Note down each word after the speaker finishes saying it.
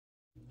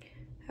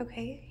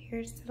Okay,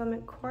 here's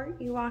settlement court.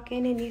 You walk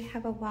in and you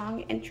have a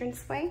long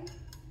entranceway.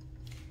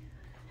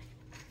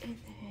 And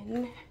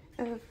then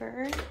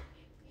over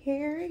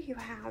here you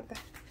have the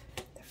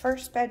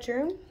first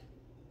bedroom,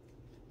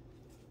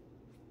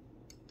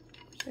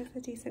 which is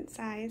a decent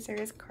size. There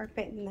is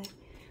carpet in the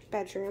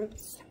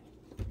bedrooms.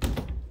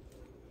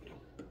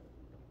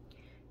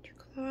 Your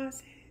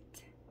closet.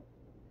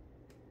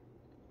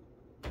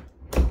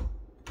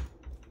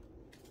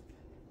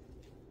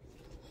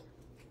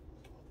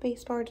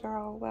 Baseboards are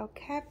all well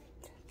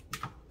kept.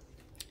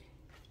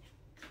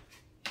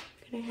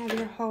 Gonna have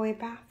your hallway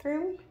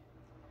bathroom,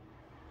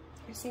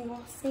 your single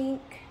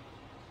sink,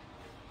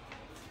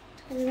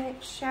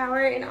 toilet,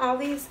 shower, and all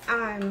these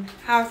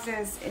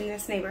houses in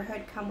this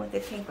neighborhood come with a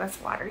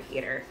tankless water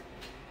heater.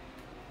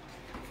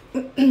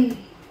 Got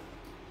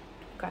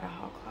a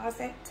hall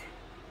closet.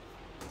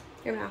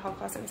 Or not a hall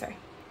closet, I'm sorry.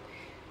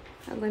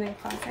 A linen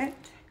closet.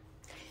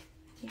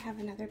 You have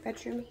another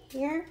bedroom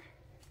here.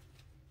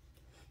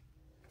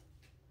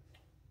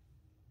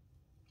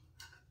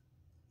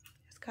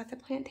 Got the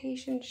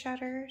plantation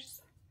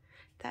shutters.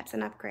 That's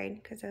an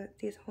upgrade because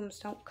these homes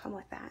don't come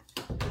with that.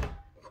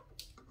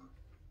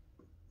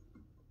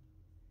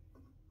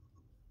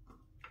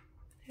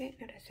 I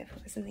didn't notice if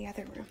it was in the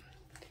other room.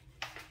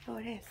 Oh,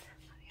 it is.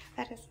 Yeah,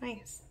 that is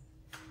nice.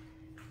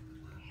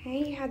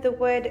 Okay, you have the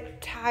wood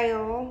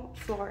tile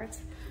floors.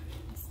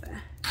 It's the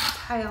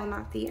tile,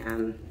 not the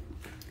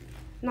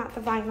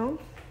vinyl.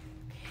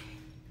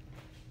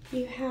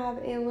 You have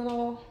a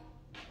little,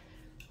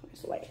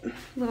 where's the light?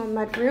 Little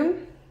mud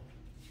room.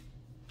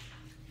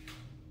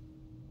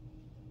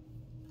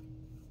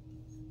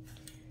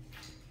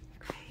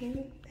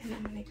 Okay, then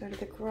I'm gonna go to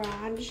the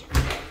garage.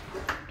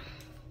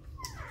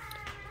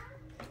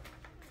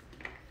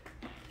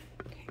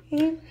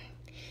 Okay,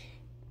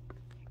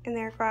 and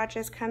their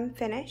garages come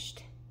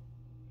finished.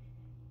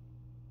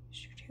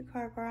 It's your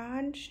 2-car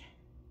garage.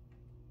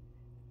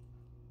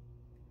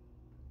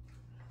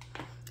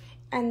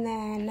 And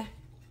then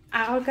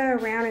I'll go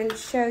around and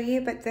show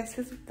you, but this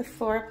is the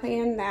floor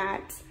plan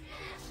that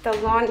the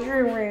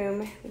laundry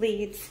room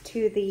leads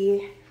to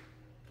the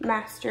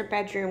master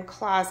bedroom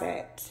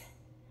closet.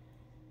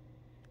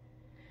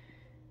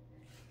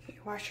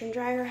 Your washer and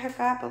dryer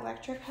hookup,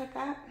 electric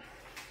hookup.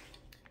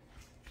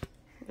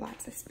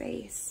 Lots of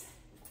space.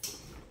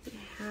 We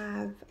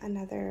have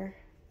another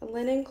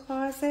linen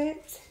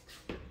closet.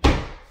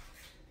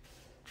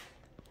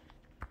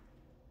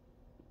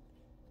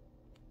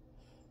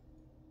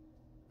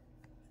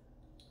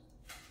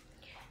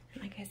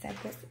 Like I said,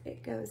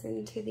 it goes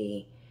into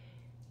the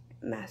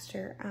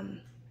master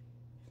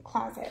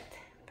closet,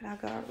 but I'll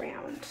go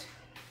around.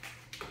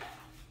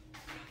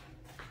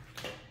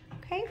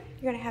 Okay,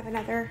 you're gonna have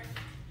another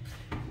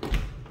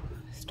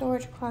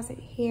storage closet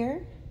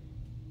here,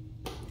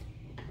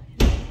 and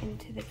then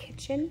into the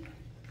kitchen.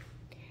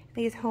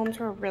 These homes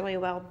were really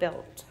well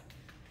built.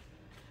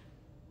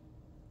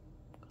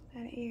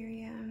 That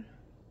area.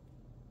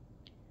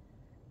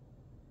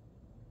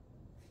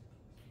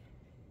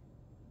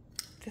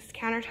 This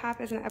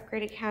countertop is an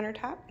upgraded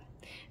countertop.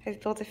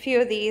 I've built a few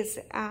of these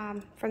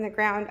from the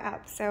ground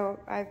up, so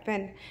I've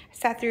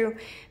sat through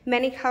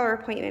many color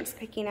appointments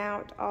picking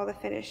out all the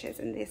finishes,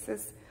 and this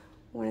is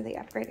one of the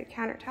upgraded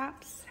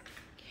countertops.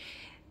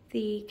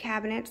 The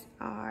cabinets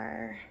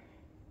are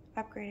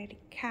upgraded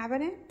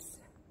cabinets.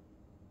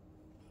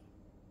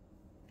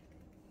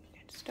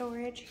 Got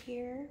storage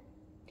here.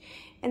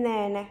 And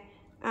then,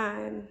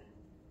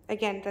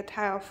 again, the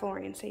tile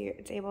flooring, so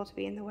it's able to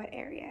be in the wet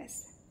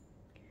areas.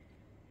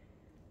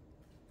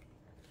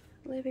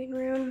 Living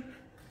room.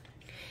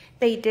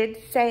 They did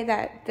say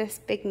that this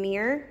big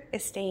mirror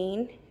is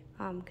staying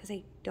because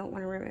they don't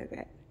want to remove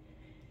it.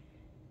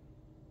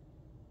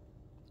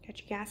 Got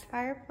your gas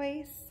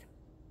fireplace.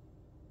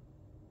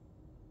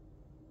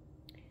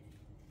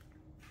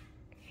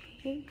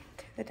 Okay,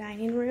 to the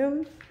dining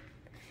room.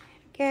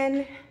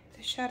 Again,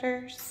 the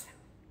shutters.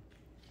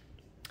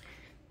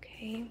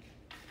 Okay,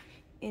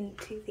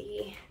 into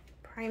the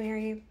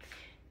primary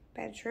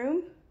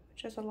bedroom,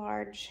 which is a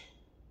large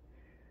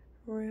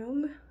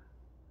room.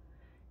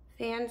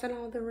 Fans in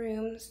all the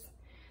rooms.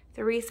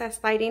 The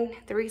recessed lighting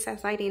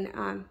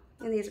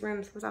in these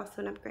rooms was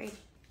also an upgrade.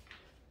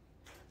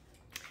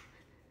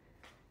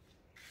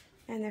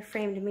 And the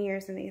framed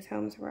mirrors in these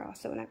homes were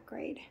also an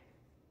upgrade.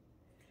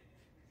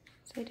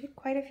 So they did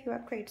quite a few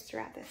upgrades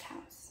throughout this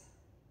house.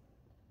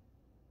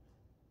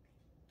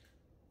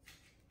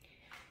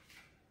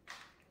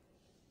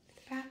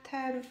 The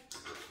bathtub.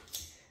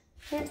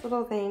 There's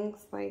little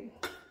things like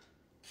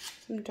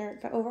some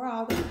dirt, but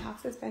overall the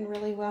house has been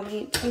really well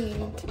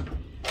maintained.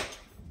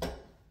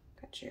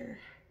 Got your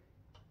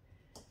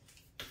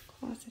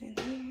closet in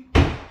here.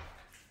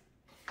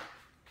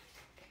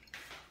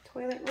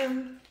 Toilet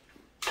room.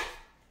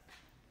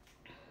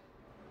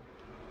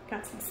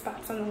 Got some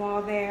spots on the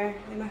wall there.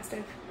 They must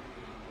have,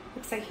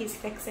 looks like he's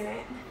fixing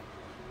it.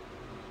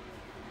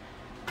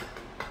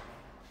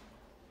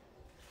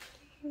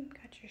 Okay,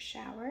 got your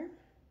shower.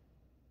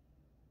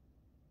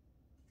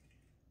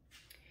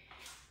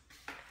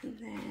 And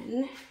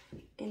then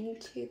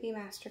into the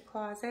master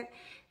closet.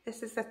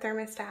 This is the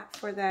thermostat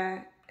for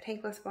the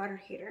tankless water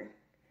heater.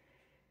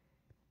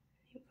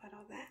 You've got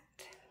all that.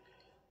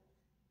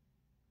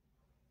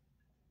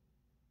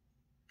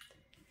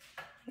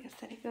 I guess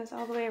that it goes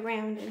all the way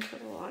around into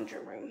the laundry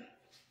room.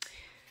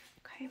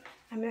 Okay,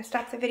 I'm going to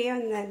stop the video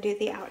and then do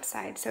the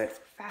outside so it's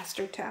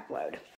faster to upload.